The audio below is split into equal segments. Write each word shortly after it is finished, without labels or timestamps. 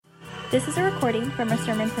This is a recording from a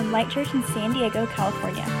sermon from Light Church in San Diego,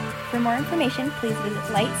 California. For more information, please visit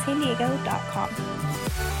lightsandiego.com.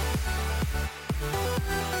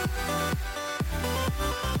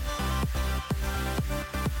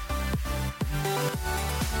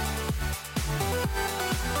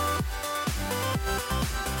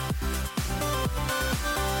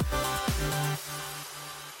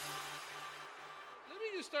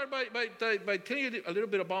 Start by telling you a little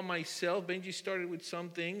bit about myself. Benji started with some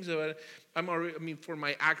things. For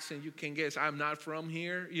my accent, you can guess I'm not from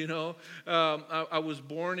here. I was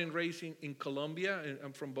born and raised in Colombia, and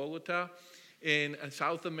I'm from Bogota, in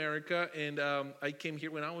South America. And I came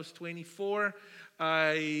here when I was 24.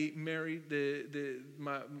 I married the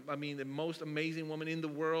most amazing woman in the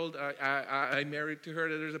world. I married to her.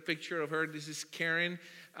 There's a picture of her. This is Karen.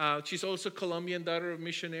 She's also Colombian, daughter of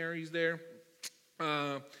missionaries there.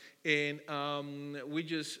 We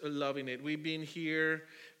just loving it. We've been here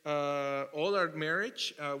all our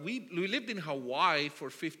marriage. We lived in Hawaii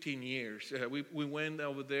for 15 years. We went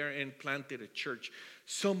over there and planted a church.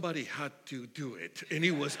 Somebody had to do it, and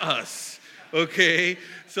it was us. Okay,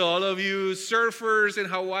 so all of you surfers and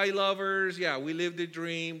Hawaii lovers, we lived the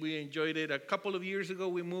dream. We enjoyed it. A couple of years ago,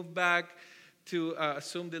 we moved back to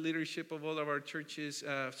assume the leadership of all of our churches.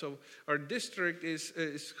 So our district is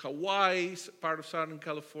Hawaii, part of Southern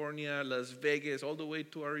California, Las Vegas, all the way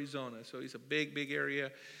to Arizona. So it's a big, big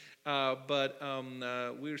area. But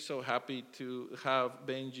we're so happy to have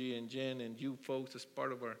Benji and Jen and you folks as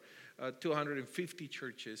part of our 250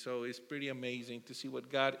 churches. So it's pretty amazing to see what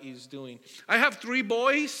God is doing. I have 3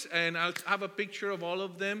 boys, and I'll have a picture of all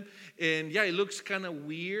of them. And it looks kind of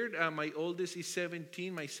weird. My oldest is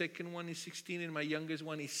 17, my second one is 16, and my youngest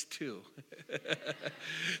one is 2.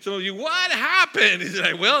 Some of you, what happened? It's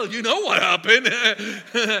like, well, you know what happened.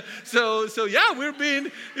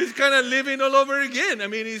 It's kind of living all over again. I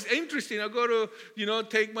mean, it's interesting. I go to,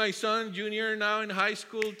 take my son, Junior, now in high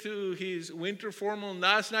school, to his winter formal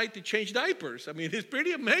last night to change diapers. I mean, it's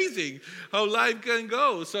pretty amazing how life can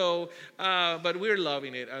go. So, but we're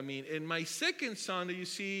loving it. I mean, and my second son that you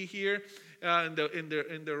see here in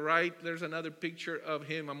the right, there's another picture of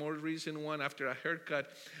him, a more recent one after a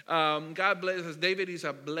haircut. God bless us. David is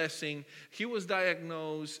a blessing. He was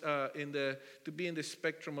diagnosed to be in the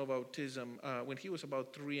spectrum of autism when he was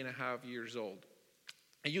about 3.5 years old.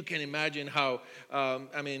 And you can imagine how,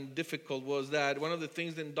 difficult was that. One of the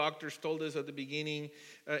things that doctors told us at the beginning,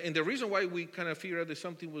 and the reason why we kind of figured out that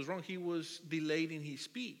something was wrong, he was delayed in his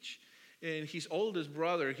speech. And his oldest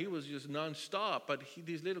brother, he was just nonstop. But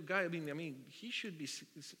this little guy, he should be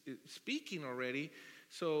speaking already.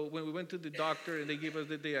 So when we went to the doctor and they gave us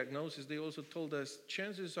the diagnosis, they also told us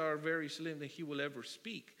chances are very slim that he will ever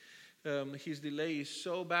speak. His delay is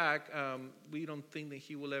so bad, we don't think that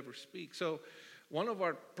he will ever speak. So one of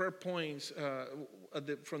our prayer points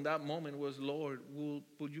from that moment was, Lord,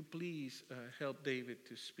 would you please help David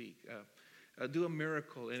to speak? Do a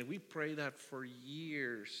miracle. And we prayed that for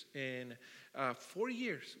years. And 4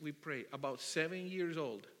 years we prayed. About 7 years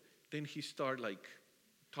old, then he started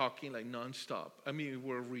talking nonstop.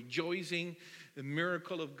 We're rejoicing the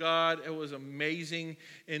miracle of God. It was amazing.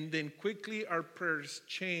 And then quickly our prayers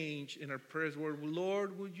changed, and our prayers were,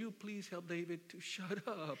 Lord, would you please help David to shut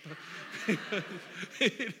up?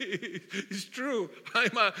 It's true.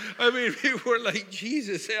 We were like,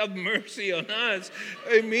 Jesus, have mercy on us.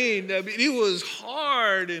 It was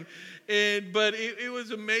hard, but it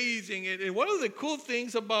was amazing. And one of the cool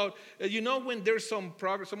things about, when there's some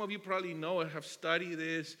progress, some of you probably know and have studied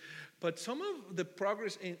this, but some of the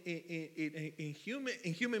progress in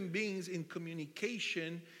human beings in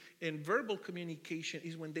communication and verbal communication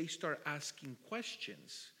is when they start asking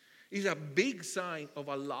questions. It's a big sign of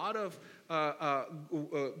a lot of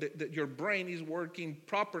that your brain is working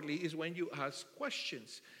properly is when you ask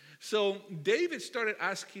questions. So David started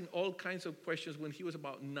asking all kinds of questions when he was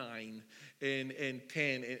about 9 and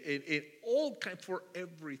 10 and all kinds for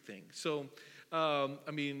everything. So,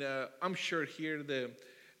 I'm sure here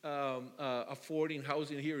affording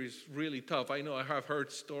housing here is really tough. I know I have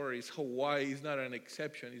heard stories. Hawaii is not an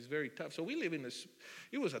exception. It's very tough. So we live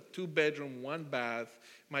it was a 2-bedroom, 1 bath.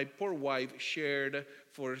 My poor wife shared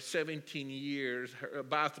for 17 years her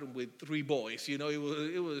bathroom with 3 boys. She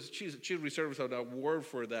reserves an award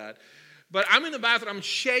for that. But I'm in the bathroom, I'm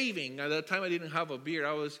shaving. At that time I didn't have a beard.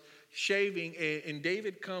 I was shaving, and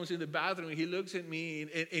David comes in the bathroom, and he looks at me,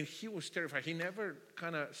 and he was terrified. He never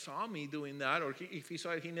kind of saw me doing that, or if he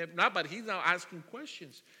saw it, he never, not, but he's now asking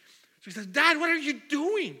questions. So he says, Dad, what are you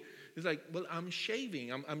doing? He's like, well, I'm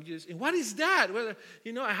shaving. I'm just, and what is that? Well,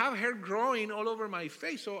 I have hair growing all over my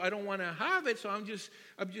face, so I don't want to have it, so I'm just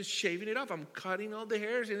shaving it off. I'm cutting all the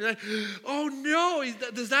hairs. And like, oh no,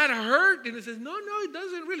 does that hurt? And he says, no, it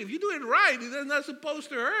doesn't really. If you do it right, it's not supposed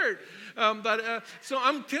to hurt. So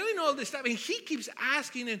I'm telling all this stuff, and he keeps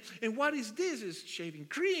asking, and what is this? It's shaving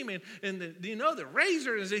cream, and the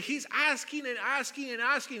razor. And so he's asking and asking and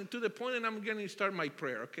asking to the point that I'm going to start my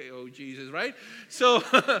prayer. Okay, oh Jesus, right? So,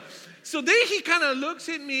 so then he kind of looks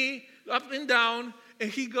at me up and down, and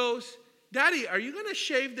he goes, Daddy, are you going to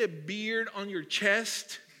shave the beard on your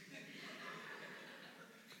chest?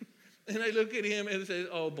 And I look at him and say,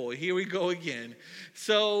 oh boy, here we go again.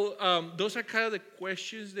 So those are kind of the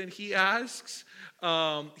questions that he asks.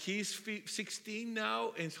 He's 16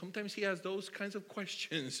 now, and sometimes he has those kinds of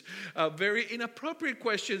questions. Very inappropriate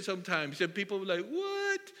questions sometimes. And people are like,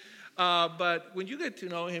 what? But when you get to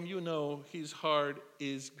know him, his heart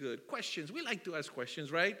is good. Questions. We like to ask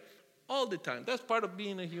questions, right? All the time. That's part of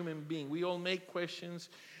being a human being. We all make questions.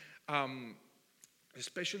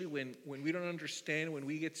 Especially when we don't understand, when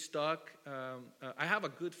we get stuck. I have a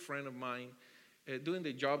good friend of mine doing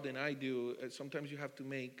the job that I do. Sometimes you have to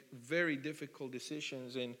make very difficult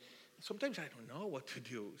decisions, and sometimes I don't know what to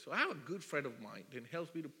do. So I have a good friend of mine that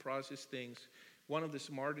helps me to process things. One of the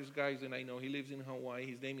smartest guys that I know. He lives in Hawaii.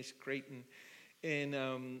 His name is Creighton.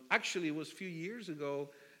 And actually, it was a few years ago,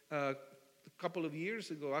 a couple of years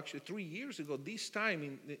ago, actually 3 years ago, this time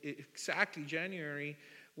in exactly January,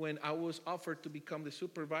 when I was offered to become the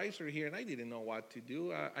supervisor here, and I didn't know what to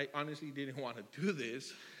do. I honestly didn't want to do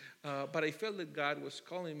this, but I felt that God was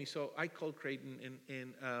calling me. So I called Creighton,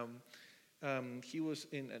 and he was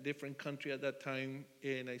in a different country at that time,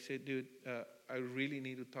 and I said, dude, I really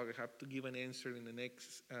need to talk. I have to give an answer in the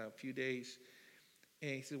next few days.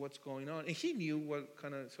 And he said, what's going on? And he knew what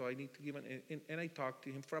kind of, so I need to give and I talked to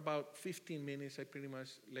him for about 15 minutes. I pretty much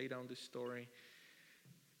laid down the story.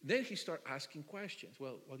 Then he started asking questions.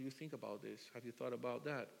 Well, what do you think about this? Have you thought about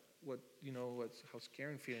that? How's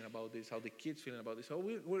Karen feeling about this? How the kids feeling about this? So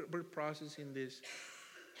we're processing this.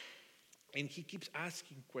 And he keeps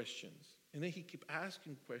asking questions. And then he keeps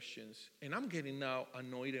asking questions. And I'm getting now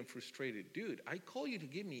annoyed and frustrated. Dude, I call you to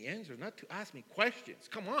give me answers, not to ask me questions.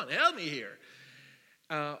 Come on, help me here.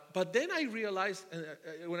 But then I realized,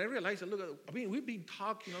 we've been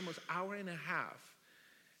talking almost an hour and a half.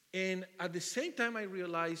 And at the same time, I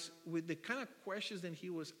realized with the kind of questions that he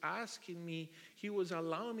was asking me, he was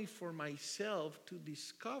allowing me for myself to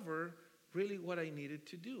discover really what I needed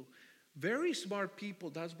to do. Very smart people,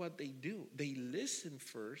 that's what they do. They listen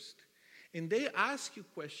first, and they ask you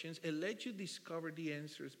questions and let you discover the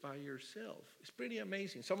answers by yourself. It's pretty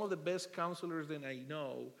amazing. Some of the best counselors that I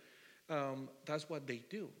know, that's what they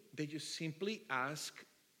do. They just simply ask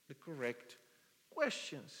the correct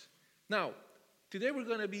questions. Now, today we're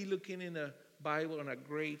going to be looking in the Bible on a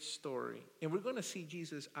great story, and we're going to see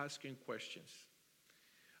Jesus asking questions.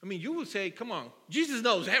 I mean, you would say, come on, Jesus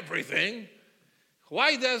knows everything.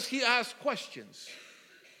 Why does he ask questions?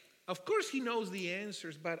 Of course he knows the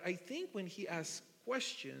answers, but I think when he asks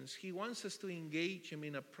questions, he wants us to engage him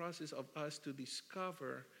in a process of us to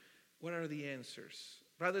discover what are the answers.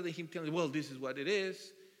 Rather than him telling, well, this is what it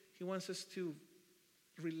is, he wants us to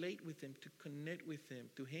relate with him, to connect with him,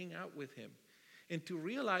 to hang out with him. And to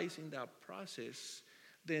realize in that process,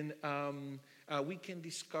 then we can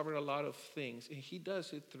discover a lot of things. And he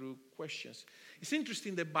does it through questions. It's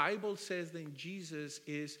interesting, the Bible says that Jesus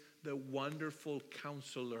is the wonderful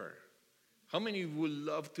counselor. How many would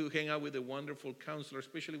love to hang out with a wonderful counselor,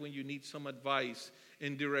 especially when you need some advice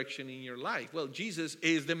and direction in your life? Well, Jesus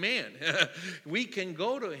is the man. We can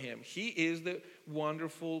go to him. He is the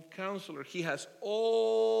wonderful counselor. He has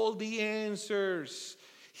all the answers.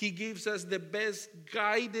 He gives us the best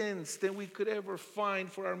guidance that we could ever find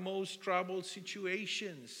for our most troubled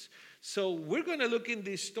situations. So we're going to look in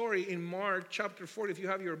this story in Mark chapter 4. If you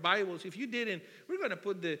have your Bibles, if you didn't, we're going to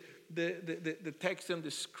put the text on the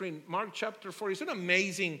screen. Mark chapter 4 is an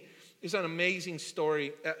amazing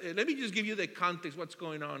story. Let me just give you the context, what's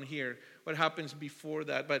going on here, what happens before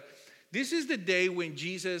that. But this is the day when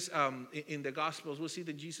Jesus, in the Gospels, we'll see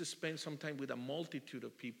that Jesus spent some time with a multitude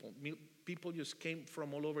of people. People just came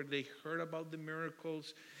from all over. They heard about the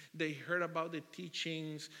miracles. They heard about the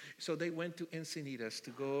teachings. So they went to Encinitas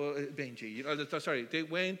to go, Benji. They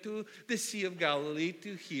went to the Sea of Galilee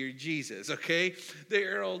to hear Jesus, okay? They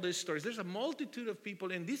heard all these stories. There's a multitude of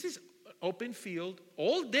people, and this is open field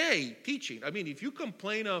all day teaching. I mean, if you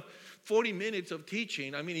complain of 40 minutes of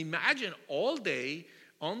teaching, I mean, imagine all day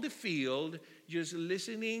on the field, just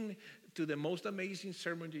listening to the most amazing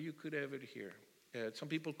sermon that you could ever hear. Some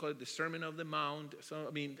people call it the Sermon of the Mount. So,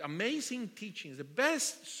 I mean, amazing teachings, the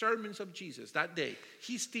best sermons of Jesus that day.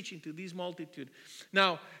 He's teaching to this multitude.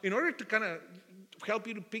 Now, in order to kind of help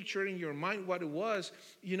you to picture in your mind what it was,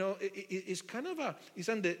 it's kind of it's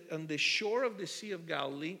on the shore of the Sea of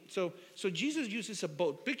Galilee. So Jesus uses a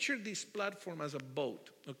boat. Picture this platform as a boat,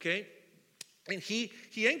 okay? And he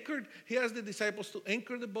has the disciples to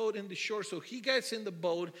anchor the boat in the shore. So he gets in the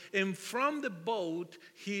boat, and from the boat,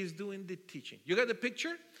 he's doing the teaching. You got the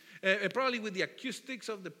picture? Probably with the acoustics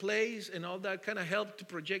of the place and all that kind of helped to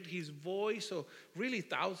project his voice. So really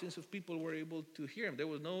thousands of people were able to hear him. There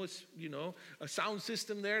was no, a sound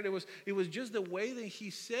system there. It was just the way that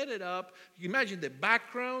he set it up. You imagine the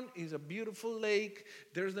background is a beautiful lake.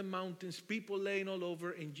 There's the mountains, people laying all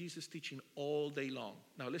over, and Jesus teaching all day long.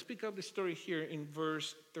 Now let's pick up the story here in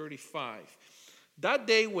verse 35. That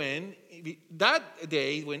day when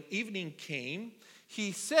evening came,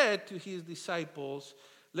 he said to his disciples,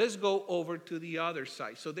 let's go over to the other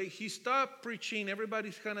side. So he stopped preaching.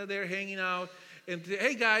 Everybody's kind of there hanging out. And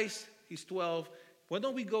hey, guys, he's 12. Why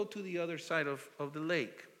don't we go to the other side of the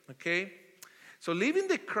lake? Okay? So leaving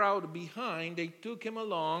the crowd behind, they took him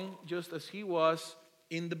along just as he was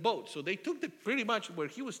in the boat. So they took pretty much where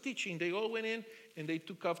he was teaching. They all went in and they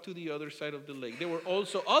took off to the other side of the lake. There were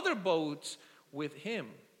also other boats with him.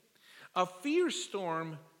 A fierce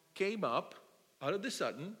storm came up out of the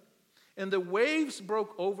sudden, and the waves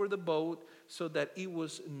broke over the boat so that it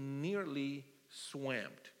was nearly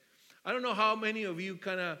swamped. I don't know how many of you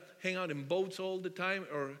kind of hang out in boats all the time,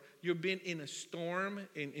 or you've been in a storm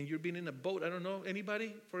and you've been in a boat. I don't know.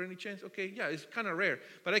 Anybody for any chance? Okay, yeah, it's kind of rare.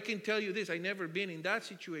 But I can tell you this. I've never been in that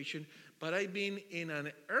situation, but I've been in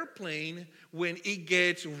an airplane when it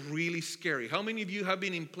gets really scary. How many of you have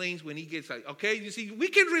been in planes when it gets like, okay, you see, we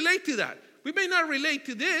can relate to that. We may not relate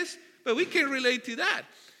to this, but we can relate to that.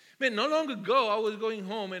 Man, not long ago, I was going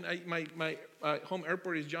home, and my home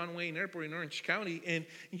airport is John Wayne Airport in Orange County, and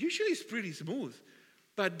usually it's pretty smooth.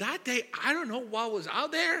 But that day, I don't know what was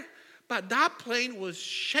out there, but that plane was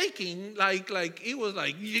shaking like it was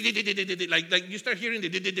like you start hearing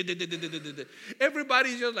the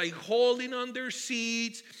everybody's just like holding on their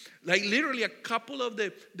seats. Like literally a couple of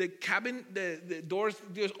the cabin, the doors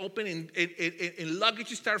just open and luggage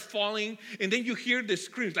start falling, and then you hear the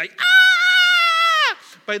screams like, ah!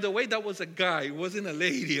 By the way, that was a guy. It wasn't a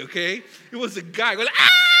lady, okay? It was a guy. Like,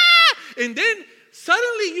 ah! And then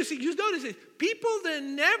suddenly, you notice it. People that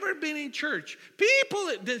never been in church,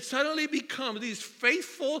 people that suddenly become these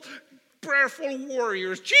faithful, prayerful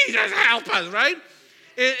warriors. Jesus, help us, right?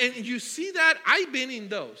 And you see that? I've been in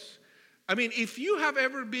those. I mean, if you have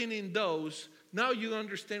ever been in those, now you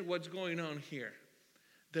understand what's going on here.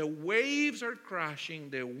 The waves are crashing.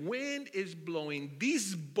 The wind is blowing.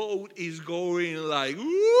 This boat is going like, woo,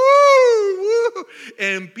 woo.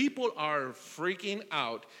 And people are freaking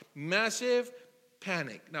out. Massive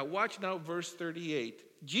panic. Now watch now verse 38.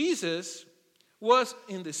 Jesus was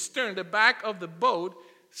in the stern, the back of the boat,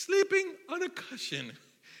 sleeping on a cushion.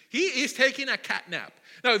 He is taking a cat nap.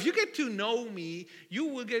 Now, if you get to know me, you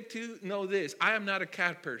will get to know this. I am not a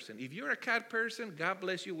cat person. If you're a cat person, God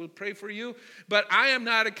bless you. We'll pray for you. But I am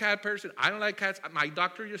not a cat person. I don't like cats. My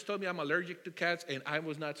doctor just told me I'm allergic to cats, and I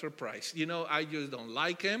was not surprised. I just don't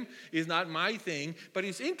like him. It's not my thing. But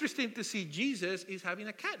it's interesting to see Jesus is having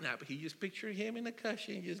a cat nap. He just pictured him in a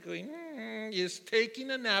cushion, just going, just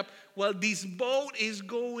taking a nap while this boat is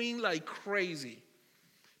going like crazy.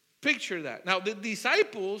 Picture that. Now, the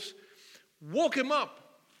disciples woke him up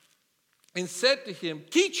and said to him,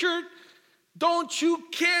 Teacher, don't you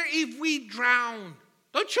care if we drown?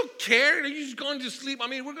 Don't you care that you're just going to sleep? I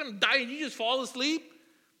mean, we're going to die and you just fall asleep?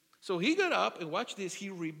 So he got up and watch this.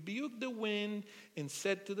 He rebuked the wind and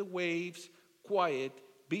said to the waves, Quiet,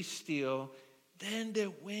 be still. Then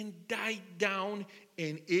the wind died down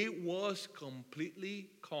and it was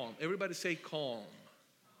completely calm. Everybody say calm.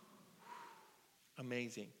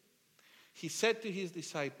 Amazing. He said to his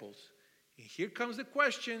disciples, and here comes the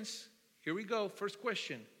questions. Here we go. First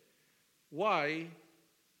question. Why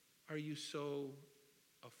are you so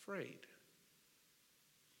afraid?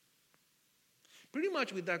 Pretty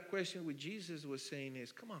much with that question, what Jesus was saying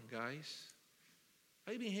is, come on, guys.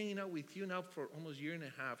 I've been hanging out with you now for almost a year and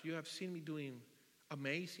a half. You have seen me doing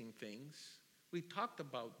amazing things. We talked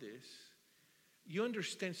about this. You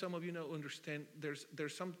understand, some of you know, understand, there's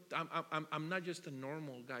some, I'm not just a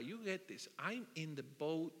normal guy. You get this. I'm in the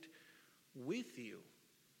boat with you.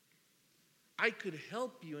 I could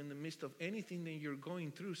help you in the midst of anything that you're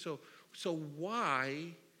going through. So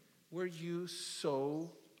why were you so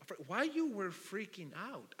afraid? Why you were freaking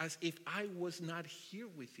out as if I was not here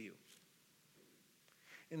with you?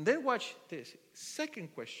 And then watch this.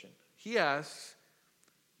 Second question. He asks,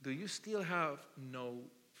 do you still have no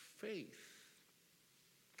faith?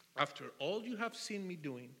 After all you have seen me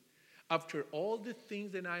doing, after all the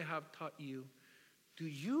things that I have taught you, do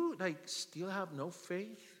you still have no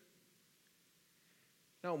faith?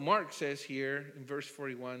 Now Mark says here in verse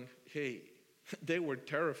 41, hey, they were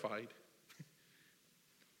terrified.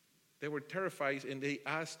 They were terrified and they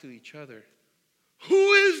asked to each other,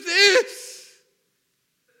 who is this?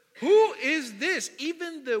 Who is this?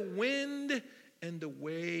 Even the wind and the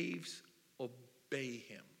waves obey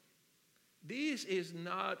him. This is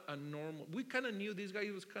not a normal. We kind of knew this guy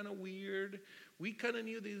was kind of weird. We kind of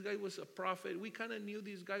knew this guy was a prophet. We kind of knew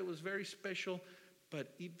this guy was very special.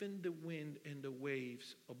 But even the wind and the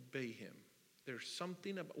waves obey him. There's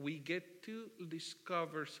something about, we get to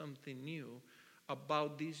discover something new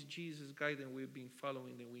about this Jesus guy that we've been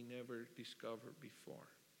following that we never discovered before.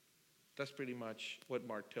 That's pretty much what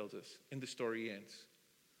Mark tells us. And the story ends.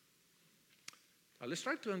 Now let's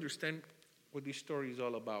try to understand what this story is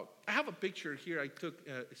all about. I have a picture here. I took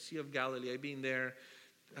Sea of Galilee. I've been there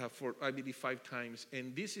for, I believe, 5 times.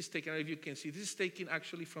 And this is taken, if you can see, this is taken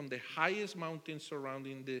actually from the highest mountain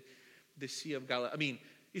surrounding the Sea of Galilee. I mean,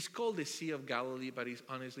 it's called the Sea of Galilee, but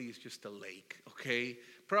honestly, it's just a lake, okay?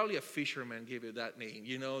 Probably a fisherman gave it that name,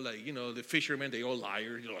 the fishermen, they all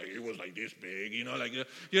liars, it was like this big,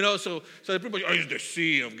 so everybody, it's the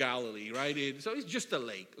Sea of Galilee, right? So it's just a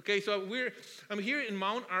lake, okay? So I'm here in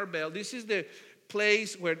Mount Arbel. This is the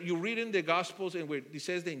place where you read in the Gospels and where it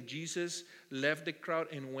says that Jesus left the crowd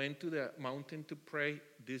and went to the mountain to pray.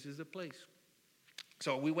 This is the place.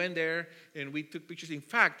 So we went there and we took pictures. In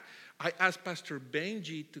fact, I asked Pastor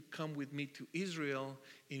Benji to come with me to Israel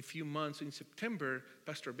in a few months in September.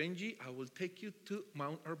 Pastor Benji, I will take you to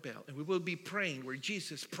Mount Arbel and we will be praying where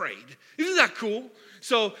Jesus prayed. Isn't that cool?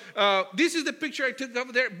 So this is the picture I took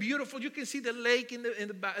over there. Beautiful. You can see the lake in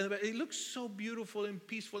the back. It looks so beautiful and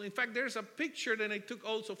peaceful. In fact, there's a picture that I took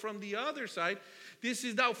also from the other side. This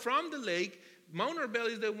is now from the lake. Mount Arbel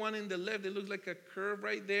is the one in the left. It looks like a curve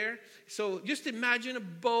right there. So just imagine a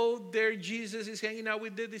boat there. Jesus is hanging out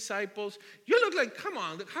with the disciples. You look like, come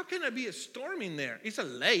on, how can there be a storm in there? It's a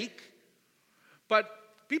lake. But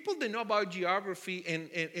people that know about geography and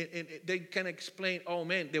they can explain, oh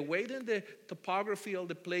man, the way that the topography of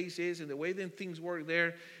the place is and the way that things work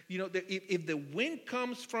there, if the wind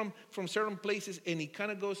comes from certain places and it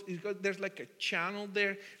kind of goes, there's like a channel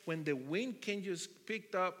there when the wind can just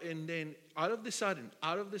pick up and then out of the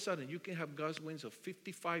sudden, you can have gust winds of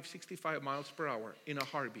 55, 65 miles per hour in a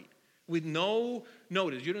heartbeat with no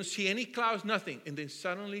notice. You don't see any clouds, nothing. And then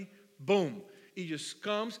suddenly, boom. It just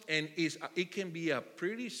comes and it can be a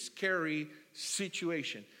pretty scary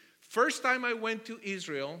situation. First time I went to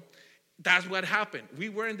Israel, that's what happened. We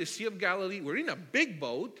were in the Sea of Galilee. We're in a big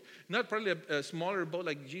boat, not probably a smaller boat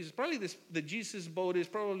like Jesus. Probably the Jesus boat is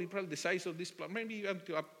probably the size of this, maybe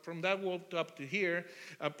up from that wall to up to here,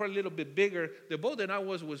 probably a little bit bigger. The boat that I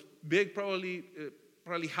was big, probably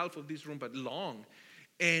half of this room, but long.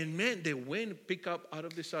 And man, the wind picked up out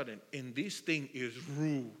of the sudden, and this thing is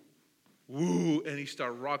woo, and it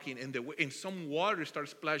started rocking, and some water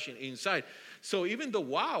starts splashing inside. So even though,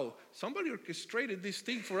 wow, somebody orchestrated this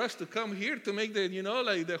thing for us to come here to make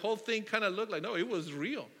the whole thing kind of look like, no, it was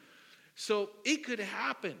real. So it could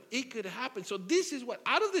happen. So this is what,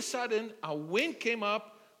 out of the sudden, a wind came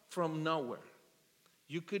up from nowhere.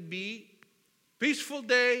 You could be peaceful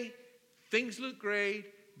day, things look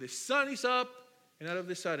great, the sun is up, and out of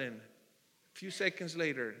the sudden, a few seconds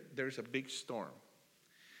later, there's a big storm.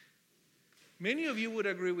 Many of you would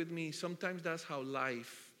agree with me, sometimes that's how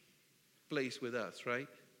life plays with us, right?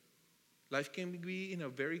 Life can be in a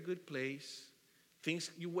very good place.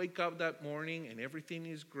 You wake up that morning and everything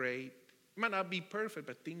is great. It might not be perfect,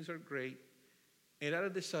 but things are great. And out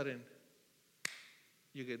of the sudden,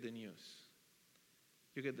 you get the news.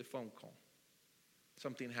 You get the phone call.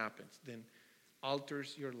 Something happens, then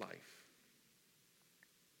alters your life.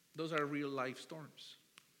 Those are real life storms.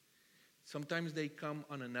 Sometimes they come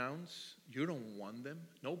unannounced. You don't want them.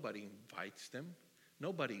 Nobody invites them.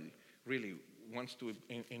 Nobody really wants to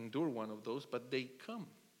endure one of those, but they come.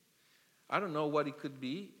 I don't know what it could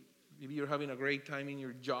be. Maybe you're having a great time in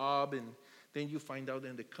your job, and then you find out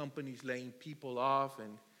that the company's laying people off,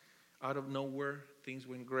 and out of nowhere, things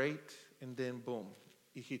went great, and then boom,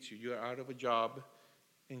 it hits you. You're out of a job,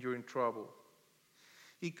 and you're in trouble.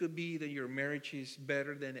 It could be that your marriage is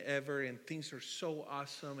better than ever and things are so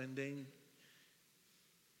awesome, and then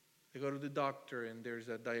you go to the doctor and there's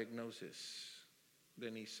a diagnosis.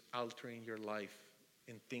 Then it's altering your life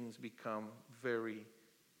and things become very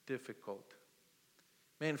difficult.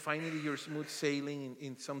 Man, finally you're smooth sailing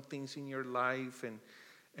in some things in your life,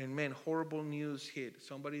 and man, horrible news hit.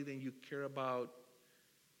 Somebody that you care about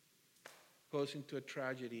goes into a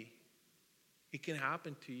tragedy. It can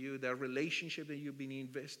happen to you. That relationship that you've been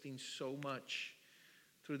investing so much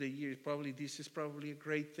through the years, this is probably a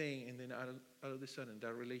great thing, and then out of a sudden,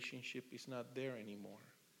 that relationship is not there anymore.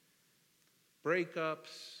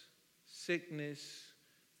 Breakups, sickness,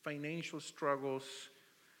 financial struggles,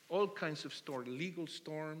 all kinds of storms, legal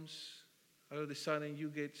storms. All of a sudden, you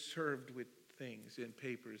get served with things and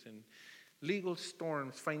papers and legal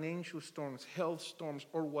storms, financial storms, health storms,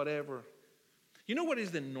 or whatever. You know what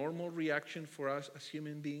is the normal reaction for us as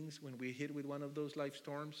human beings when we hit with one of those life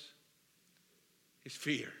storms? It's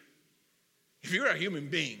fear. If you're a human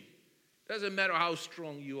being, doesn't matter how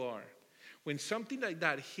strong you are. When something like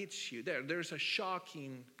that hits you, there's a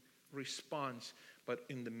shocking response. But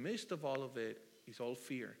in the midst of all of it is all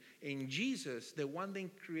fear. And Jesus, the one that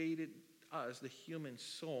created us, the human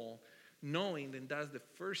soul, knowing that that's the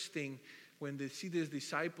first thing when they see these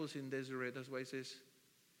disciples in Deseret, that's why he says,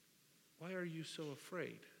 why are you so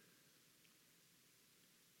afraid?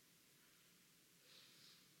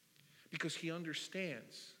 Because he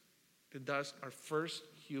understands that that's our first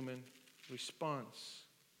human response.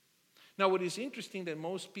 Now, what is interesting that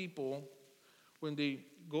most people, when they're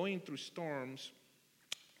going through storms,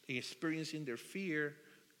 they experiencing their fear,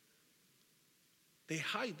 they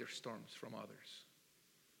hide their storms from others.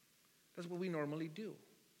 That's what we normally do.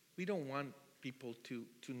 We don't want people to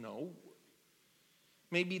know.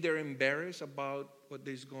 Maybe they're embarrassed about what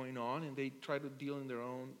is going on and they try to deal on their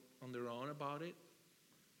own about it.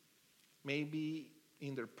 Maybe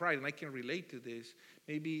in their pride, and I can relate to this,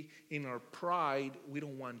 maybe in our pride, we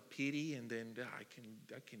don't want pity, and then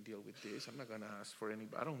I can deal with this. I'm not going to ask for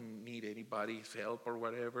anybody. I don't need anybody's help or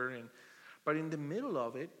whatever. But in the middle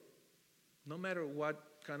of it, no matter what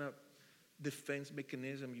kind of defense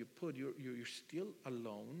mechanism you put, you're still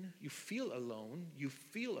alone. You feel alone. You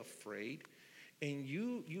feel afraid. And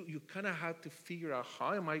you kind of have to figure out,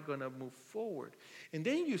 how am I going to move forward? And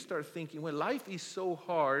then you start thinking, well, life is so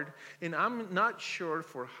hard, and I'm not sure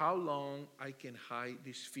for how long I can hide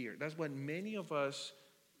this fear. That's what many of us,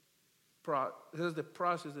 that's the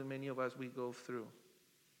process that many of us, we go through.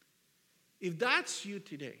 If that's you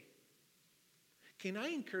today, can I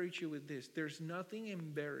encourage you with this? There's nothing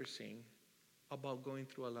embarrassing about going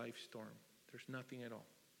through a life storm. There's nothing at all.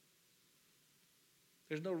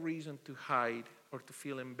 There's no reason to hide or to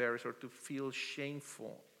feel embarrassed or to feel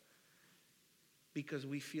shameful because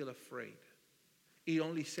we feel afraid. It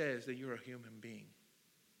only says that you're a human being.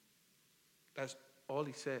 That's all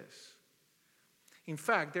it says. In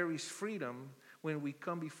fact, there is freedom when we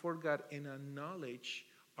come before God and acknowledge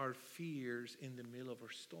our fears in the middle of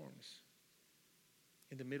our storms.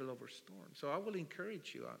 In the middle of our storms. So I will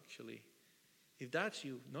encourage you, actually. If that's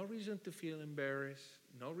you, no reason to feel embarrassed,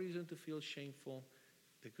 no reason to feel shameful.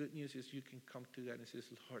 The good news is you can come to God and say,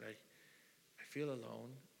 Lord, I feel alone.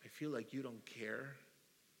 I feel like you don't care.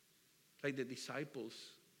 Like the disciples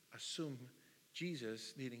assumed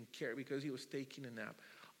Jesus didn't care because he was taking a nap.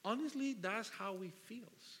 Honestly, that's how it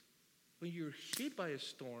feels. When you're hit by a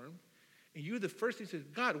storm and you're the first thing that says,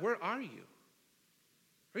 God, where are you?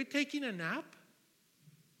 Are you taking a nap?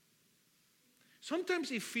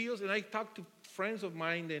 Sometimes it feels, and I talk to friends of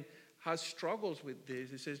mine that has struggles with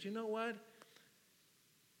this. It says, you know what?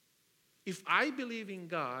 If I believe in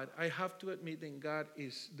God, I have to admit that God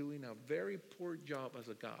is doing a very poor job as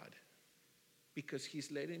a God because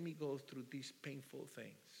he's letting me go through these painful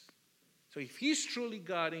things. So if he's truly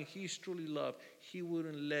God and he's truly love, he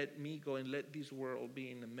wouldn't let me go and let this world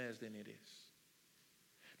be in the mess than it is.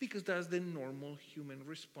 Because that's the normal human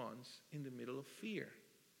response in the middle of fear.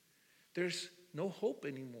 There's no hope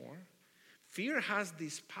anymore. Fear has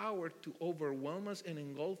this power to overwhelm us and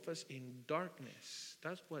engulf us in darkness.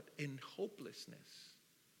 That's what, in hopelessness.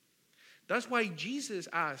 That's why Jesus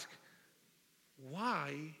asked,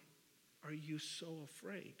 why are you so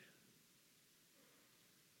afraid?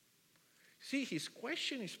 See, his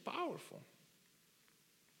question is powerful.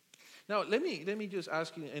 Now, let me just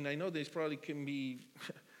ask you, and I know this probably can be,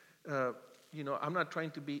 I'm not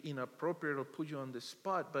trying to be inappropriate or put you on the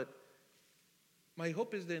spot, but my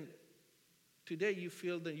hope is that today you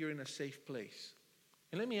feel that you're in a safe place.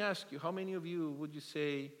 And let me ask you, how many of you would you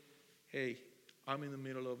say, hey, I'm in the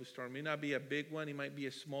middle of a storm? It may not be a big one, it might be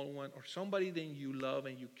a small one, or somebody that you love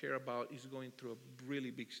and you care about is going through a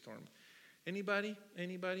really big storm. Anybody?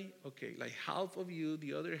 Anybody? Okay, like half of you,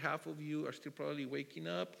 the other half of you are still probably waking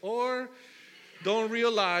up or don't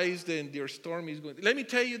realize that your storm is going. Let me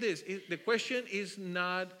tell you this. The question is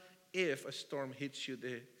not if a storm hits you.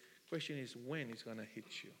 The Question is when it's going to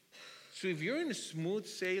hit you. So if you're in smooth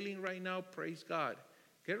sailing right now, praise God.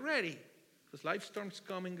 Get ready, because life storms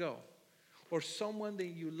come and go. Or someone that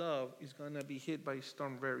you love is going to be hit by a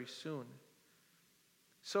storm very soon.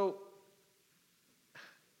 So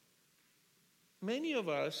many of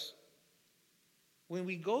us, when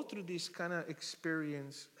we go through this kind of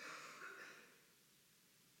experience,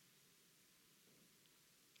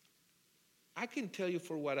 I can tell you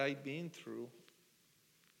for what I've been through,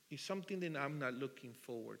 is something that I'm not looking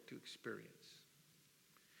forward to experience.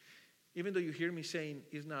 Even though you hear me saying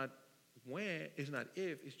it's not when, it's not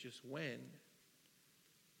if, it's just when.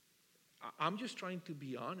 I'm just trying to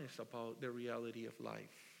be honest about the reality of life.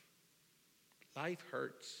 Life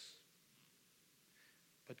hurts,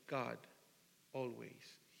 but God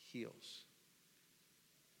always heals.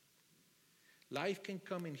 Life can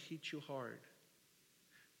come and hit you hard,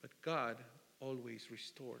 but God always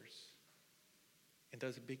restores. And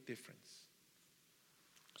that's a big difference.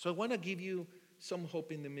 So I want to give you some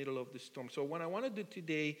hope in the middle of the storm. So what I want to do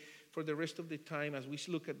today for the rest of the time as we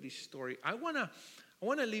look at this story, I want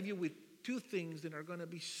to leave you with two things that are going to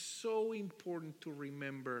be so important to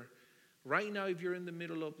remember right now if you're in the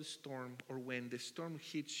middle of the storm or when the storm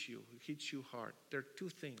hits you hard. There are two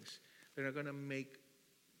things that are going to make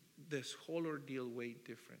this whole ordeal way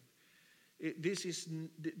different. This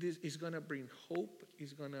is going to bring hope.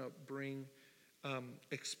 It's going to bring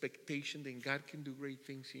expectation that God can do great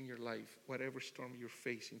things in your life, whatever storm you're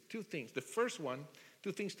facing. Two things. The first one,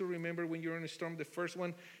 two things to remember when you're in a storm. The first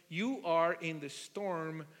one, you are in the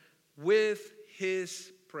storm with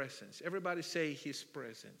His presence. Everybody say His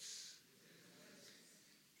presence.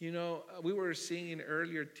 You know, we were singing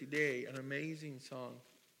earlier today an amazing song.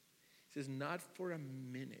 It says, "Not for a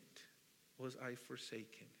minute was I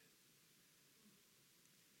forsaken."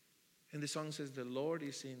 And the song says, "The Lord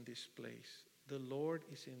is in this place. The Lord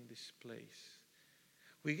is in this place."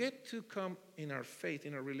 We get to come in our faith,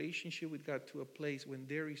 in our relationship with God, to a place when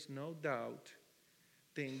there is no doubt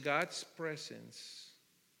that God's presence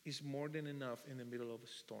is more than enough in the middle of a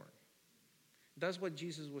storm. That's what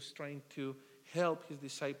Jesus was trying to help His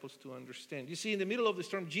disciples to understand. You see, in the middle of the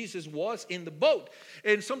storm, Jesus was in the boat.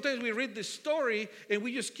 And sometimes we read the story and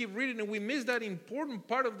we just keep reading and we miss that important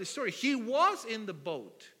part of the story. He was in the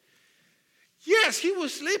boat. Yes, He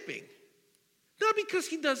was sleeping. Not because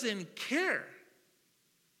He doesn't care.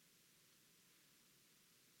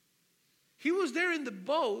 He was there in the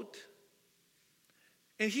boat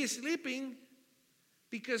and He's sleeping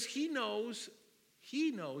because He knows,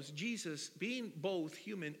 Jesus, being both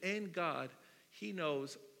human and God, He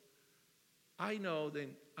knows, I know that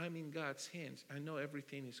I'm in God's hands. I know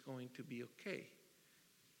everything is going to be okay.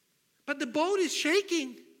 But the boat is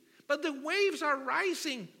shaking. But the waves are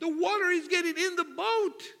rising. The water is getting in the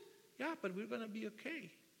boat. Yeah, but we're going to be okay.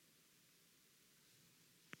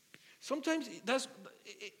 Sometimes that's,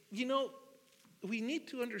 you know, we need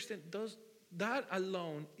to understand that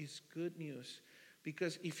alone is good news.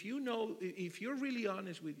 Because if you're really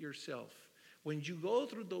honest with yourself, when you go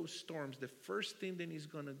through those storms, the first thing that is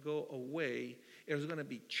going to go away, is going to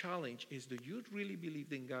be challenged, is do you really believe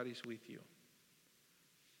that God is with you?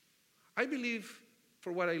 I believe,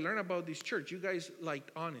 for what I learned about this church, you guys liked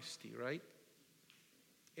honesty, right?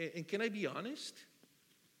 And can I be honest?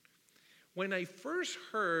 When I first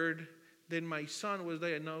heard that my son was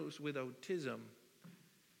diagnosed with autism,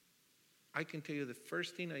 I can tell you the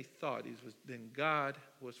first thing I thought was then God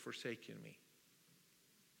was forsaking me.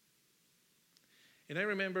 And I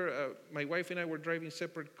remember my wife and I were driving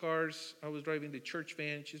separate cars. I was driving the church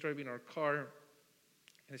van. She's driving our car.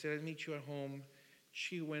 And I said, "I'll meet you at home."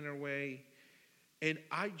 She went her way. And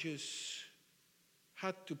I just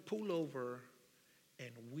had to pull over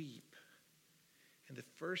and weep. And the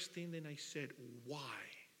first thing that I said, why?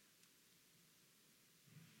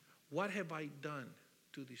 What have I done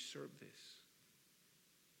to deserve this?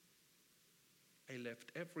 I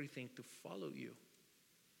left everything to follow you.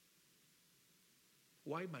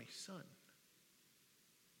 Why my son?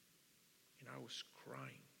 And I was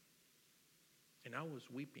crying. And I was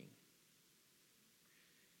weeping.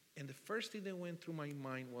 And the first thing that went through my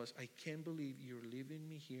mind was, I can't believe you're leaving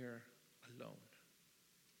me here alone.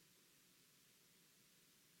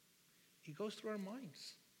 It goes through our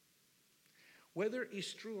minds. Whether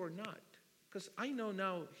it's true or not. Because I know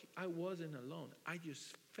now I wasn't alone. I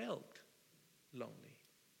just felt lonely.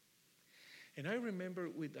 And I remember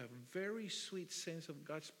with a very sweet sense of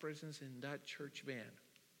God's presence in that church van,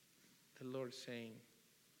 the Lord saying,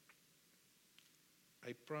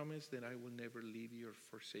 I promise that I will never leave you or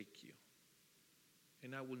forsake you.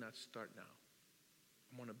 And I will not start now.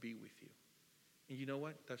 I'm going to be with you. And you know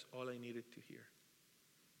what? That's all I needed to hear.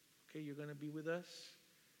 Okay, you're going to be with us?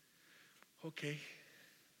 Okay.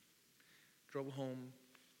 Drove home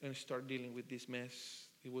and started dealing with this mess.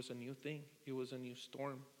 It was a new thing. It was a new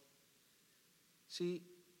storm. See,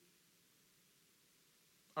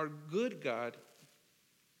 our good God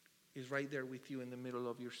is right there with you in the middle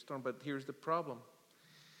of your storm. But here's the problem.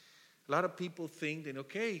 A lot of people think that,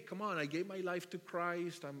 okay, come on, I gave my life to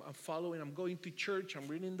Christ. I'm following. I'm going to church. I'm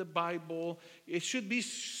reading the Bible. It should be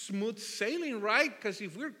smooth sailing, right? Because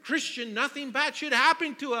if we're Christian, nothing bad should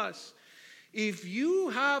happen to us. If you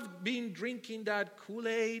have been drinking that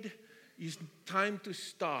Kool-Aid, it's time to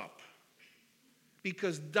stop.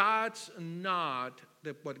 Because that's not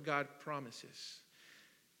what God promises.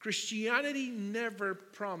 Christianity never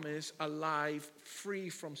promised a life free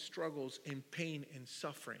from struggles and pain and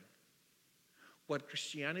suffering. What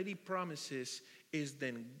Christianity promises is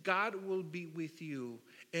then God will be with you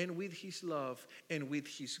and with His love and with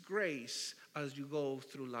His grace as you go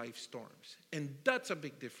through life storms. And that's a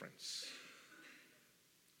big difference.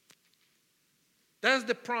 That's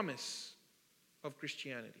the promise of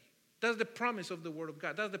Christianity. That's the promise of the Word of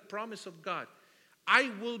God. That's the promise of God.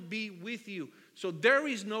 I will be with you. So there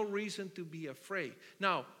is no reason to be afraid.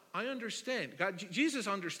 Now, I understand. Jesus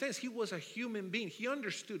understands. He was a human being. He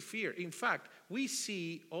understood fear. In fact, we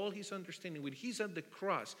see all His understanding when He's at the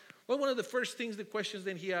cross. Well, one of the first things, the questions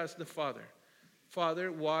then He asked the Father.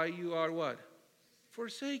 Father, why you are what?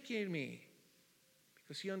 Forsaking me.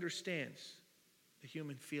 Because He understands the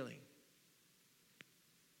human feeling.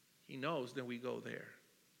 He knows that we go there.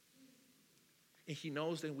 And He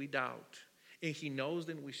knows that we doubt. And He knows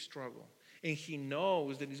that we struggle. And He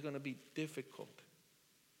knows that it's going to be difficult.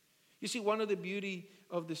 You see, one of the beauty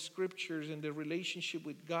of the scriptures and the relationship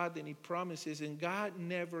with God that He promises, and God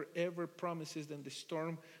never ever promises that the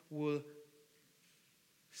storm will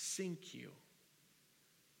sink you.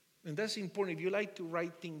 And that's important. If you like to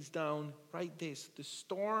write things down, write this. The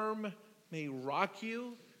storm may rock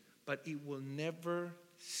you, but it will never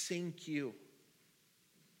sink you.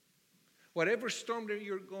 Whatever storm that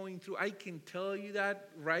you're going through, I can tell you that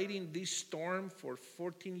writing this storm for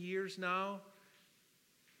 14 years now,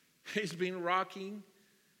 it's been rocking,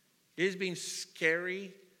 it's been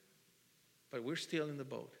scary, but we're still in the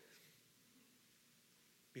boat.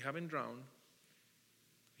 We haven't drowned.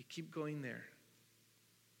 We keep going there.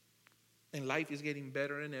 And life is getting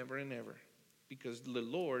better and ever and ever because the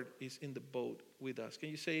Lord is in the boat with us. Can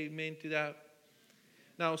you say amen to that?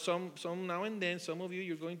 Now, some now and then, some of you,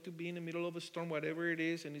 you're going to be in the middle of a storm, whatever it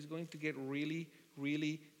is, and it's going to get really,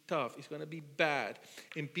 really tough. It's going to be bad.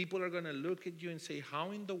 And people are going to look at you and say,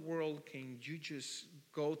 how in the world can you just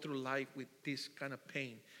go through life with this kind of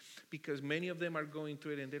pain? Because many of them are going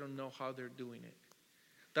through it and they don't know how they're doing it.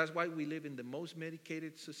 That's why we live in the most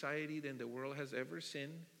medicated society that the world has ever seen.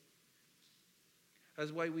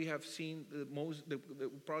 That's why we have seen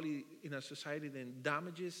probably in a society that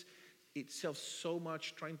damages itself so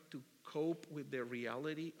much trying to cope with the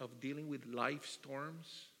reality of dealing with life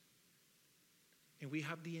storms. And we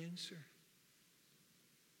have the answer.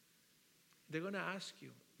 They're going to ask you.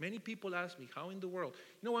 Many people ask me, how in the world?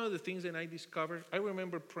 You know, one of the things that I discovered, I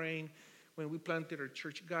remember praying when we planted our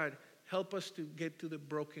church, God, help us to get to the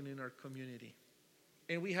broken in our community.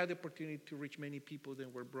 And we had the opportunity to reach many people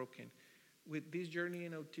that were broken. With this journey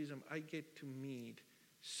in autism, I get to meet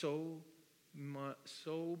so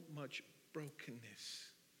much brokenness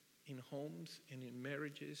in homes and in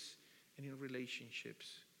marriages and in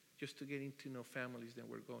relationships, just to getting to know families that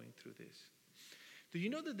were going through this. Do you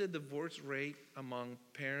know that the divorce rate among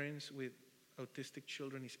parents with autistic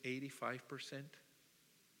children is 85%?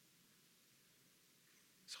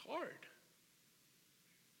 It's hard.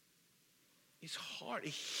 It's hard.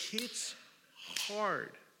 It hits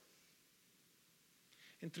hard.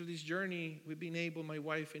 And through this journey, we've been able, my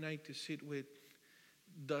wife and I, to sit with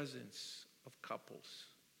dozens of couples.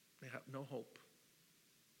 They have no hope.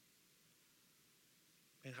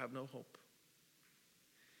 They have no hope.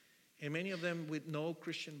 And many of them with no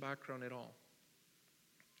Christian background at all.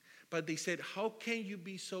 But they said, how can you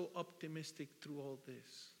be so optimistic through all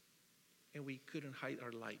this? And we couldn't hide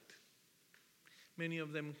our light. Many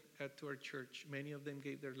of them got to our church. Many of them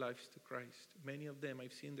gave their lives to Christ. Many of them,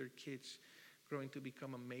 I've seen their kids growing to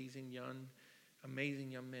become amazing young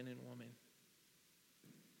men and women.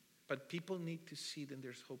 But people need to see that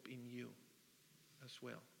there's hope in you as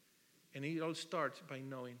well. And it all starts by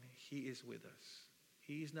knowing He is with us.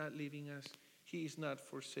 He is not leaving us. He is not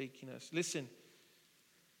forsaking us. Listen,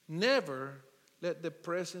 never let the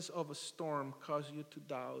presence of a storm cause you to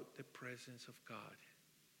doubt the presence of God.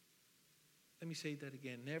 Let me say that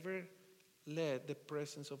again. Never let the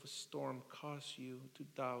presence of a storm cause you to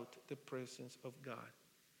doubt the presence of God.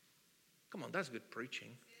 Come on, that's good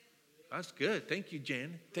preaching. That's good. Thank you,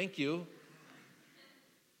 Jen. Thank you.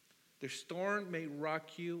 The storm may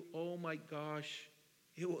rock you. Oh my gosh.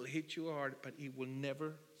 It will hit you hard, but it will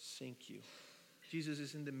never sink you. Jesus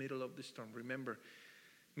is in the middle of the storm. Remember,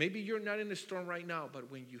 maybe you're not in a storm right now,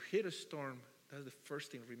 but when you hit a storm, that's the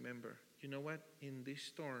first thing. Remember, you know what? In this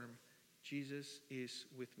storm, Jesus is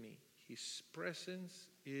with me. His presence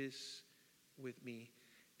is with me,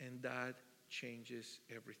 and that changes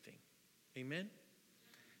everything. Amen?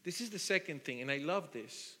 This is the second thing, and I love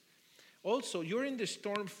this. Also, you're in the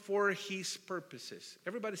storm for His purposes.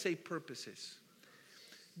 Everybody say purposes.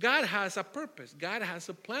 God has a purpose. God has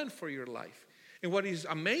a plan for your life. And what is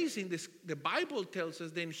amazing, the Bible tells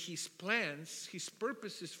us then His plans, His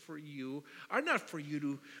purposes for you are not for you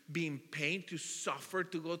to be in pain, to suffer,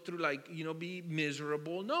 to go through be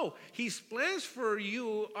miserable. No, His plans for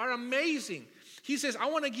you are amazing. He says, I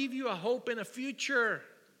want to give you a hope and a future.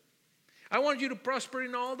 I want you to prosper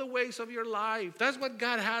in all the ways of your life. That's what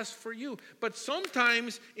God has for you. But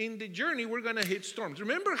sometimes in the journey, we're going to hit storms.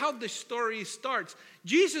 Remember how the story starts.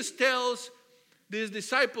 Jesus tells his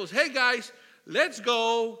disciples, hey guys, let's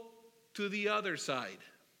go to the other side.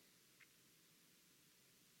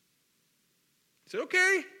 He said,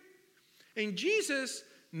 okay. And Jesus,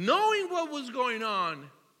 knowing what was going on,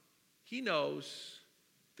 He knows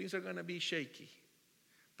things are going to be shaky.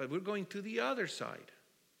 But we're going to the other side.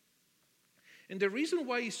 And the reason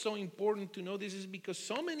why it's so important to know this is because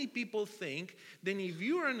so many people think that if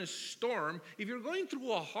you're in a storm, if you're going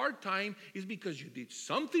through a hard time, it's because you did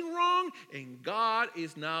something wrong and God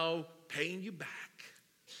is now paying you back.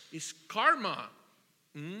 It's karma.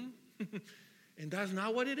 And that's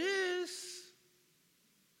not what it is.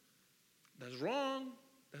 That's wrong.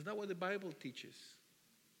 That's not what the Bible teaches.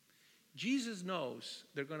 Jesus knows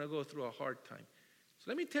they're going to go through a hard time. So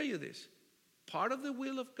let me tell you this. Part of the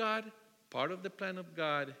will of God, part of the plan of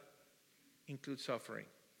God includes suffering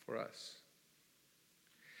for us.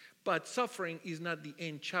 But suffering is not the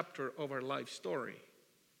end chapter of our life story.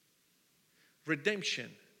 Redemption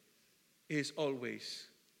is always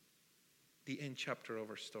the end chapter of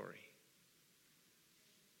our story.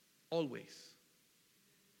 Always.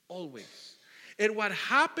 Always. And what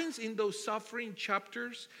happens in those suffering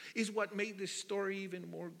chapters is what made this story even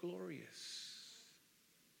more glorious.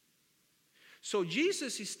 So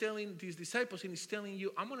Jesus is telling these disciples, and He's telling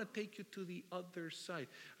you, I'm going to take you to the other side.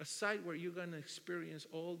 A side where you're going to experience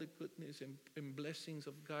all the goodness and blessings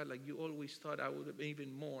of God like you always thought I would have,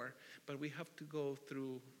 even more. But we have to go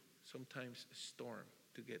through sometimes a storm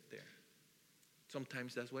to get there.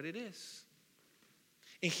 Sometimes that's what it is.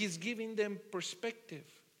 And He's giving them perspective.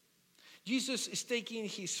 Jesus is taking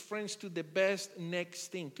His friends to the best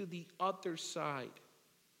next thing, to the other side.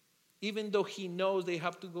 Even though He knows they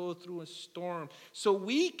have to go through a storm. So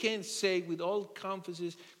we can say with all confidence,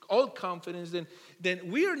 then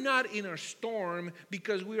we are not in a storm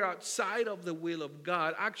because we are outside of the will of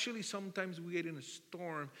God. Actually, sometimes we get in a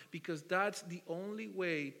storm because that's the only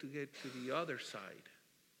way to get to the other side,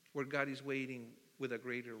 where God is waiting with a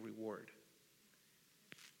greater reward.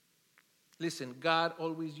 Listen, God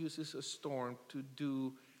always uses a storm to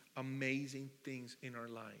do amazing things in our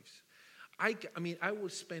lives. I will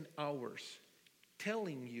spend hours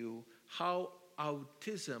telling you how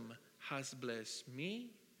autism has blessed me,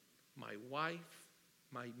 my wife,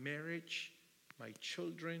 my marriage, my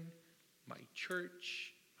children, my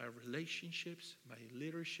church, my relationships, my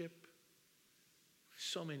leadership.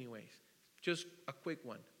 So many ways. Just a quick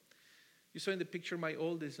one. You saw in the picture my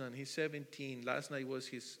oldest son. He's 17. Last night was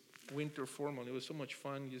his winter formal. It was so much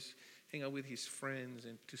fun just hang out with his friends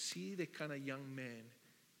and to see the kind of young man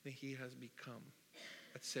that he has become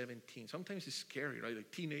at 17. Sometimes it's scary, right? Like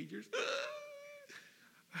teenagers.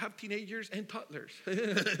 I have teenagers and toddlers.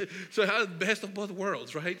 So I have the best of both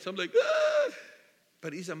worlds, right? So I'm like,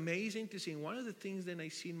 But it's amazing to see. One of the things that I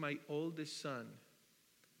see in my oldest son,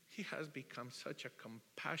 he has become such a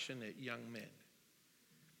compassionate young man.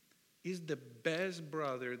 He's the best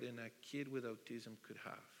brother that a kid with autism could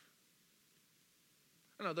have.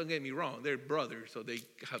 No, don't get me wrong. They're brothers, so they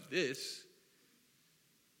have this.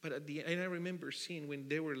 But at the end, I remember seeing when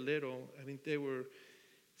they were little, they were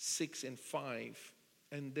 6 and 5,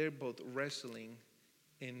 and they're both wrestling,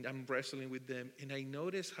 and I'm wrestling with them. And I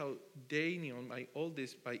noticed how Daniel, my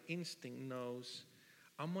oldest, by instinct knows,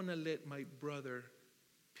 I'm going to let my brother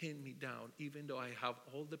pin me down, even though I have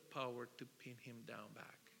all the power to pin him down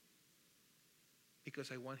back.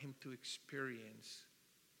 Because I want him to experience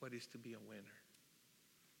what it is to be a winner.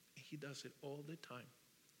 And he does it all the time.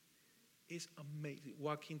 It's amazing.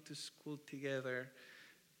 Walking to school together,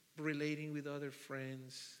 relating with other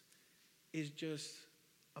friends. It's just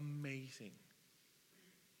Amazing.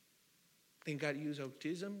 And God used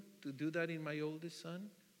autism to do that in my oldest son?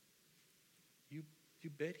 You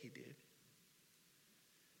bet he did.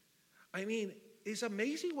 I mean, it's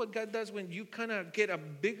amazing what God does when you kind of get a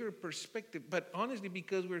bigger perspective. But honestly,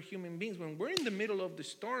 because we're human beings, when we're in the middle of the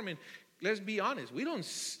storm, and let's be honest, we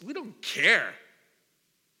don't care.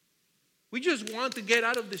 We just want to get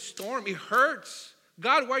out of the storm. It hurts.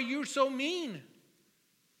 God, why are you so mean?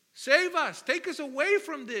 Save us. Take us away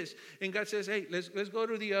from this. And God says, hey, let's go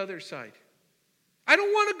to the other side. I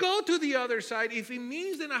don't want to go to the other side. If it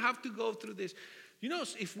means then I have to go through this. You know,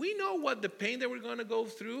 if we know what the pain that we're going to go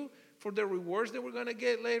through for the rewards that we're going to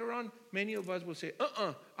get later on, many of us will say,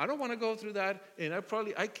 I don't want to go through that, and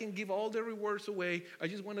I can give all the rewards away. I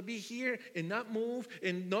just want to be here and not move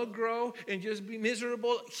and not grow and just be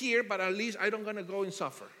miserable here, but at least I don't going to go and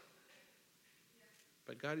suffer.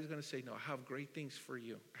 But God is going to say, no, I have great things for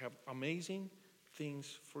you. I have amazing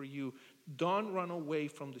things for you. Don't run away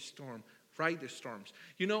from the storm. Ride the storms.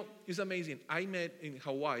 You know, it's amazing. I met in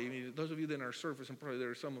Hawaii. I mean, those of you that are surfers, and probably there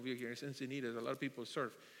are some of you here in Encinitas, a lot of people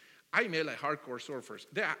surf. I met like hardcore surfers.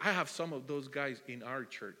 I have some of those guys in our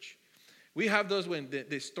church. We have those when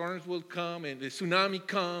the storms will come and the tsunami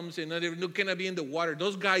comes and they're not going to be in the water.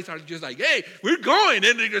 Those guys are just like, hey, we're going.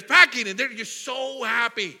 And they're just packing and they're just so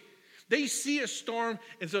happy. They see a storm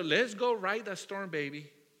and so let's go ride that storm, baby.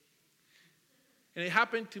 And it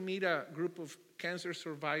happened to meet a group of cancer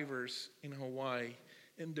survivors in Hawaii,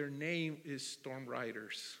 and their name is Storm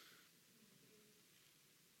Riders.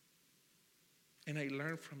 And I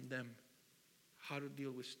learned from them how to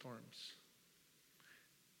deal with storms.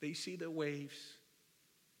 They see the waves,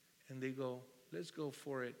 and they go, let's go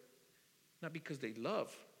for it. Not because they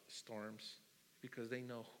love storms, because they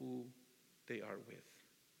know who they are with.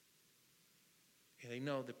 And they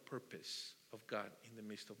know the purpose of God in the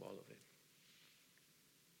midst of all of it.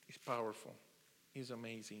 It's powerful. It's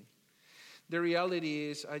amazing. The reality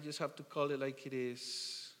is, I just have to call it like it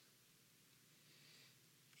is.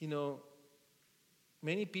 You know,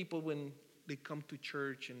 many people when they come to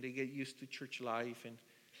church and they get used to church life, and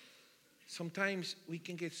sometimes we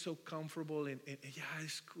can get so comfortable and yeah,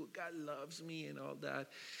 it's cool, God loves me and all that.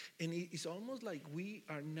 And it's almost like we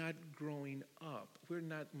are not growing up. We're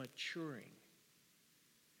not maturing.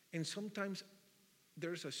 And sometimes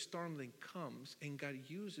there's a storm that comes, and God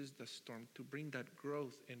uses the storm to bring that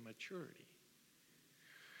growth and maturity.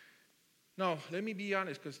 Now, let me be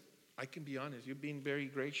honest, because I can be honest. You've been very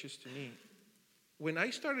gracious to me. When I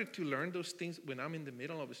started to learn those things, when I'm in the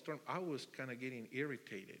middle of a storm, I was kind of getting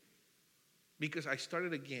irritated. Because I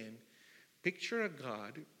started again, picture a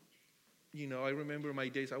God. You know, I remember my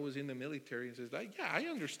days, I was in the military, and says, like, yeah, I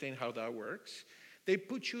understand how that works. They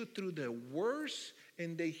put you through the worst,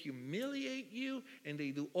 and they humiliate you, and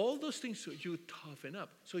they do all those things so you toughen up.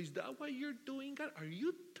 So is that what you're doing, God? Are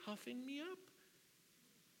you toughing me up?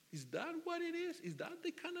 Is that what it is? Is that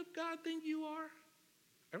the kind of God that you are?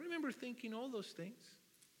 I remember thinking all those things.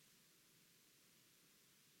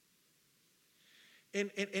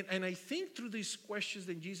 And I think through these questions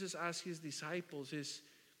that Jesus asked his disciples is,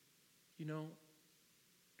 you know,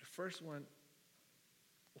 the first one,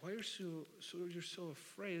 why are you're so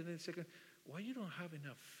afraid? And then the second, why you don't have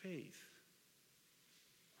enough faith?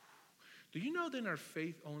 Do you know that our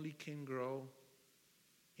faith only can grow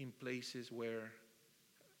in places where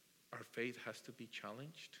our faith has to be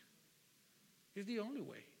challenged? It's the only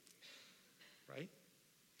way, right?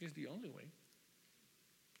 It's the only way.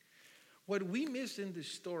 What we miss in this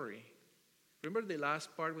story, remember the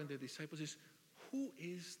last part when the disciples says, who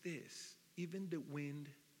is this? Even the wind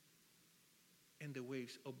and the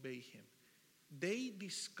waves obey him. They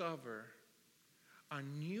discover a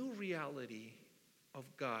new reality of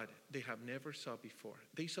God they have never saw before.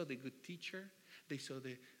 They saw the good teacher. They saw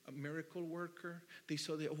the miracle worker. They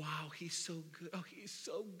saw wow, he's so good. Oh, he's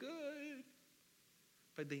so good.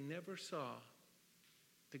 But they never saw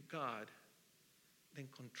the God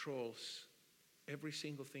that controls every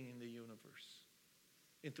single thing in the universe.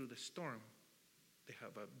 And through the storm, they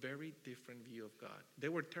have a very different view of God. They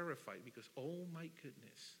were terrified because, oh my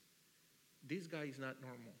goodness, this guy is not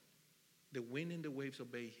normal. The wind and the waves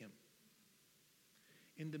obey him.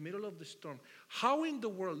 In the middle of the storm, how in the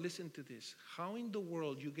world, listen to this, how in the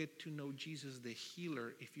world you get to know Jesus the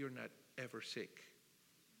healer if you're not ever sick?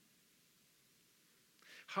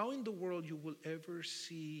 How in the world you will ever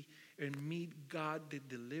see and meet God the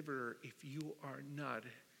deliverer if you are not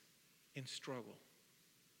in struggle?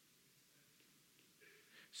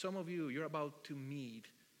 Some of you, you're about to meet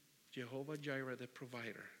Jehovah Jireh, the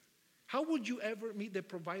provider. How would you ever meet the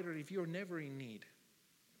provider if you're never in need?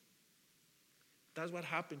 That's what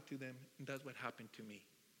happened to them, and that's what happened to me.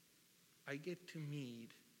 I get to meet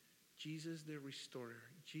Jesus the restorer,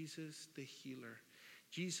 Jesus the healer,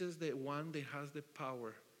 Jesus the one that has the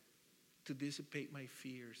power to dissipate my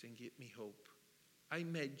fears and give me hope. I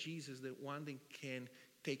met Jesus, the one that can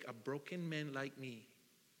take a broken man like me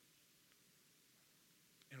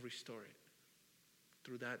and restore it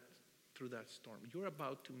through that storm. You're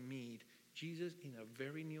about to meet Jesus in a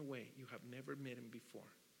very new way. You have never met him before.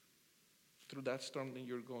 Through that storm that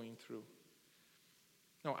you're going through.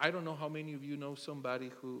 Now, I don't know how many of you know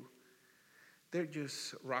somebody who they're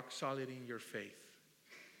just rock solid in your faith.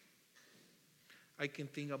 I can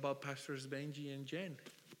think about Pastors Benji and Jen.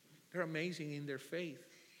 They're amazing in their faith.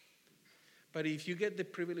 But if you get the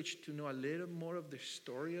privilege to know a little more of the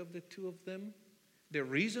story of the two of them, the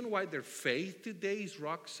reason why their faith today is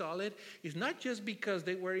rock solid is not just because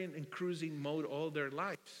they were in cruising mode all their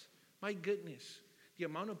lives. My goodness, the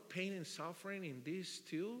amount of pain and suffering in these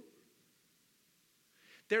two.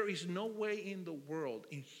 There is no way in the world,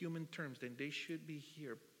 in human terms, that they should be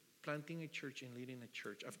here planting a church and leading a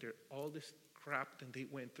church after all this crap that they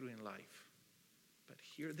went through in life. But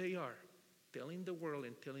here they are, telling the world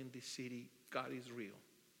and telling the city, God is real.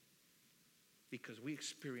 Because we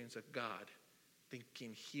experience a God that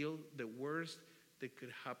can heal the worst that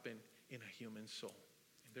could happen in a human soul.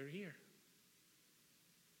 And they're here.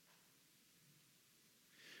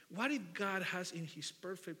 What if God has in his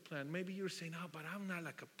perfect plan? Maybe you're saying, oh, but I'm not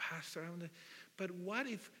like a pastor. But what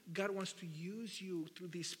if God wants to use you through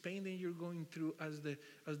this pain that you're going through as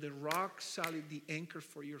the rock solid, the anchor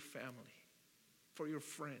for your family, for your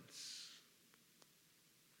friends?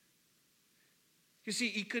 You see,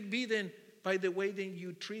 it could be then, by the way that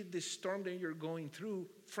you treat this storm that you're going through,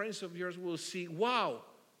 friends of yours will see, wow,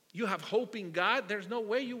 you have hope in God. There's no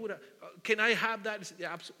way you would. Can I have that?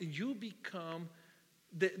 You become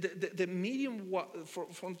the medium for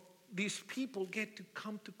these people get to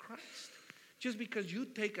come to Christ. Just because you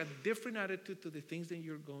take a different attitude to the things that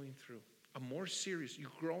you're going through. A more serious, you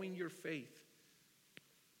grow in your faith.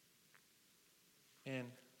 And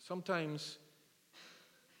sometimes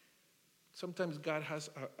God has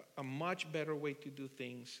a much better way to do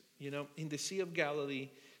things. You know, in the Sea of Galilee,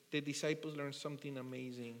 the disciples learned something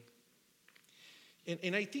amazing.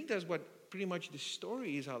 And I think that's what pretty much the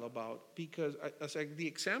story is all about. Because as the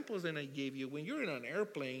examples that I gave you, when you're in an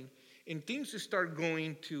airplane and things start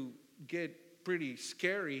going to get pretty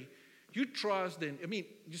scary, you trust them. I mean,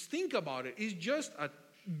 just think about it. It's just a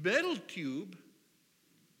metal tube,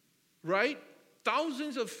 right?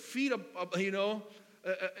 Thousands of feet up,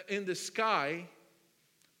 in the sky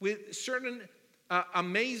with certain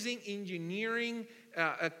amazing engineering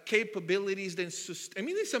capabilities.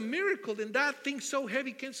 It's a miracle. Then that thing so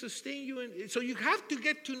heavy can sustain you. And so you have to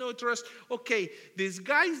get to know, trust. Okay, these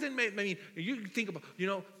guys that you think about,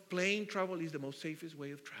 plane travel is the most safest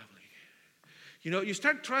way of traveling. You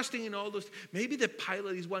start trusting in all those. Maybe the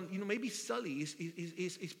pilot is one. Maybe Sully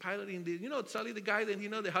is piloting the. Sully, the guy that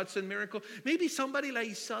the Hudson Miracle. Maybe somebody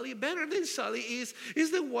like Sully, better than Sully, is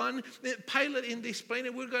the one pilot in this plane,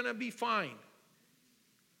 and we're gonna be fine.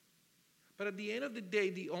 But at the end of the day,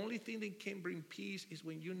 the only thing that can bring peace is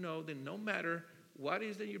when you know that no matter what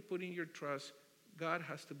is that you're putting your trust, God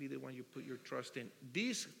has to be the one you put your trust in.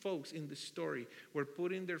 These folks in the story were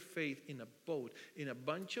putting their faith in a boat, in a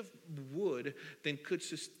bunch of wood that could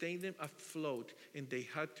sustain them afloat. And they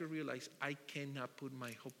had to realize, I cannot put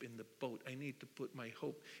my hope in the boat. I need to put my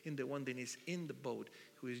hope in the one that is in the boat,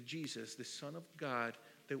 who is Jesus, the Son of God,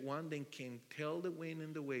 the one that can tell the wind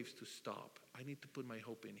and the waves to stop. I need to put my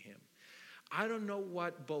hope in him. I don't know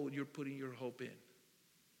what boat you're putting your hope in.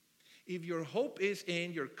 If your hope is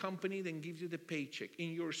in your company that gives you the paycheck,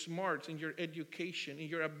 in your smarts, in your education, in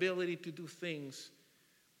your ability to do things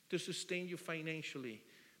to sustain you financially,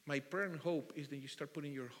 my prayer and hope is that you start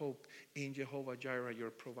putting your hope in Jehovah Jireh, your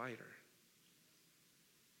provider.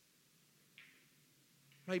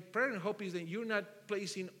 My prayer and hope is that you're not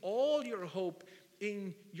placing all your hope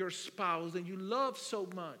in your spouse that you love so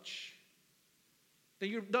much. That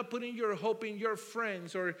you're not putting your hope in your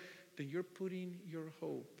friends, or that you're putting your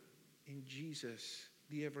hope in Jesus,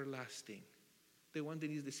 the everlasting, the one that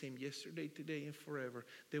is the same yesterday, today, and forever,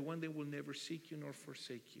 the one that will never seek you nor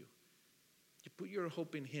forsake you. You put your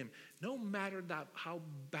hope in him. No matter how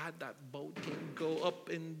bad that boat can go up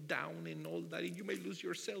and down and all that, and you may lose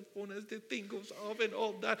your cell phone as the thing goes off and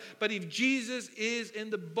all that. But if Jesus is in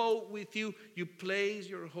the boat with you, you place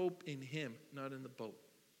your hope in him, not in the boat.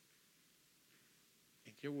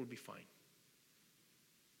 And you will be fine.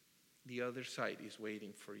 The other side is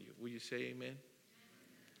waiting for you. Will you say amen?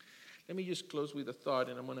 Let me just close with a thought,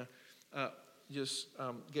 and I'm going to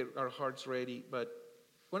get our hearts ready. But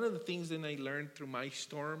one of the things that I learned through my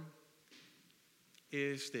storm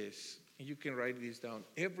is this, and you can write this down.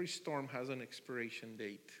 Every storm has an expiration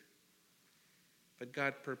date, but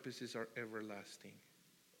God's purposes are everlasting.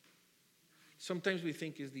 Sometimes we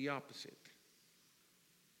think it's the opposite.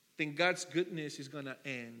 Then God's goodness is going to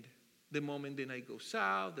end the moment then I go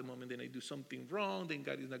south, the moment then I do something wrong, then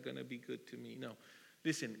God is not going to be good to me. No.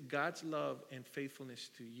 Listen, God's love and faithfulness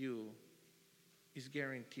to you is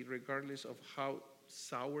guaranteed regardless of how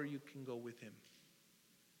sour you can go with him.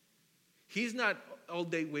 He's not all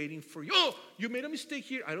day waiting for you. Oh, you made a mistake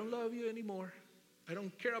here. I don't love you anymore. I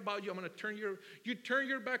don't care about you. I'm going to turn you turn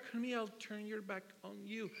your back on me, I'll turn your back on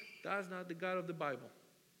you. That's not the God of the Bible.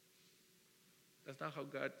 That's not how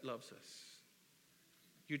God loves us.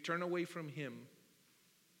 You turn away from him.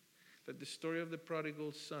 But the story of the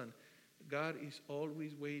prodigal son, God is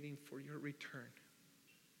always waiting for your return.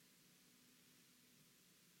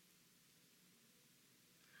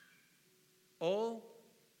 All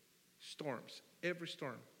storms, every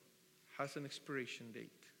storm has an expiration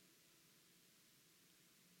date.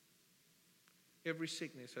 Every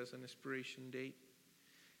sickness has an expiration date.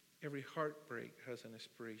 Every heartbreak has an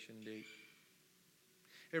expiration date.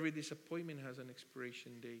 Every disappointment has an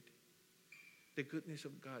expiration date. The goodness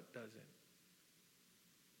of God doesn't.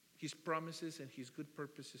 His promises and his good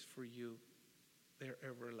purposes for you, they're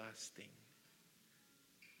everlasting.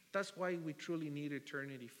 That's why we truly need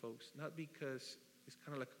eternity, folks. Not because it's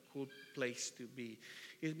kind of like a cool place to be.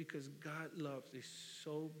 It's because God's love is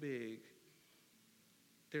so big.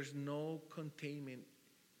 There's no containment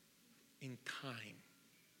in time.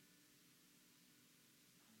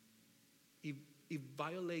 It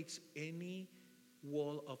violates any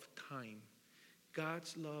wall of time.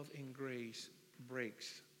 God's love and grace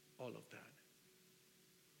breaks all of that.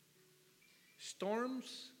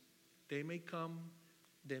 Storms, they may come,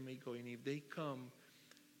 they may go. And if they come,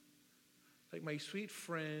 like my sweet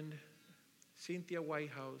friend, Cynthia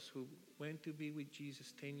Whitehouse, who went to be with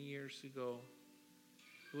Jesus 10 years ago,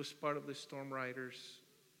 who was part of the Storm Riders.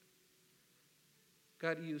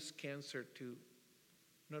 God used cancer to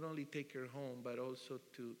not only take her home, but also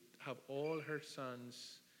to have all her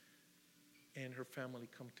sons and her family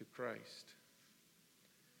come to Christ.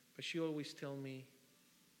 But she always tell me,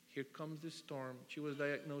 here comes the storm. She was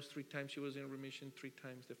diagnosed 3 times. She was in remission 3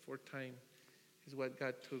 times. The 4th time is what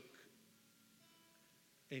God took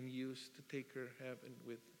and used to take her heaven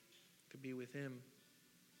to be with him.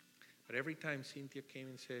 But every time Cynthia came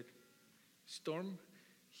and said, storm,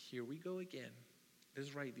 here we go again.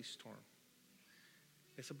 Let's ride this storm.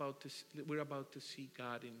 We're about to see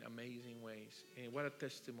God in amazing ways. And what a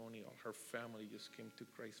testimony. Her family just came to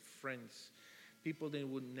Christ. Friends, people that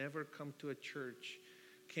would never come to a church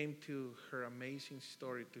came to her amazing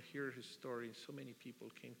story, to hear her story. So many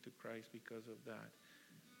people came to Christ because of that.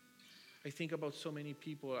 I think about so many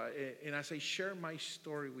people, and as I share my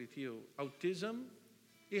story with you, autism,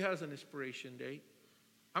 it has an expiration date.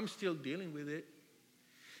 I'm still dealing with it.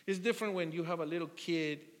 It's different when you have a little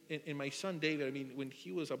kid, and my son David, when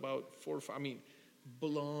he was about 4 or 5,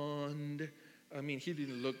 blonde. He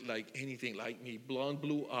didn't look like anything like me. Blonde,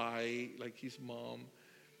 blue eye, like his mom.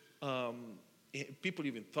 People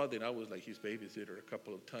even thought that I was like his babysitter a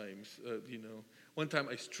couple of times. One time,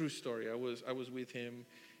 it's a true story. I was with him,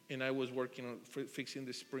 and I was working on fixing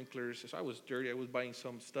the sprinklers. So I was dirty. I was buying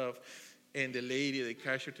some stuff. And the lady, the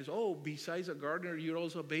cashier, says, "Oh, besides a gardener, you're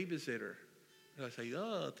also a babysitter." And I say,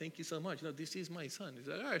 "Oh, thank you so much. No, this is my son." He's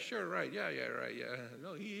like, "Ah, sure, right. Yeah, right, yeah."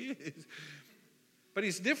 No, he is. But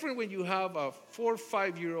it's different when you have a 4 or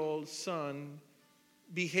 5-year-old son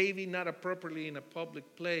behaving not appropriately in a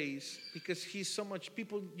public place, because he's so much,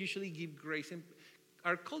 people usually give grace. And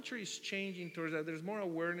our culture is changing towards that. There's more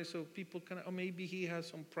awareness, so people maybe he has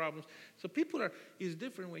some problems. So it's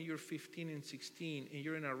different when you're 15 and 16 and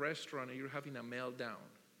you're in a restaurant and you're having a meltdown.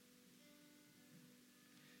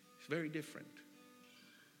 It's very different.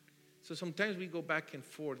 So sometimes we go back and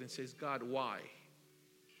forth and says, "God, why?"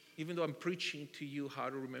 Even though I'm preaching to you how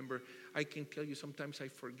to remember, I can tell you sometimes I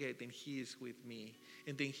forget, and he is with me,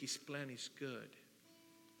 and then his plan is good.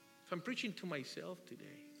 So I'm preaching to myself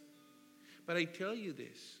today. But I tell you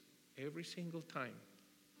this, every single time,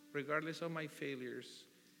 regardless of my failures,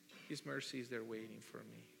 his mercy is there waiting for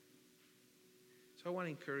me. So I want to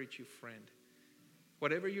encourage you, friend.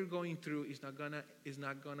 Whatever you're going through is not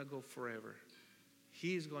gonna go forever.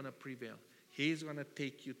 He is gonna prevail. He is gonna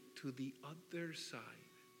take you to the other side.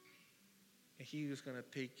 And he is gonna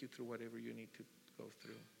take you through whatever you need to go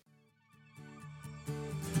through.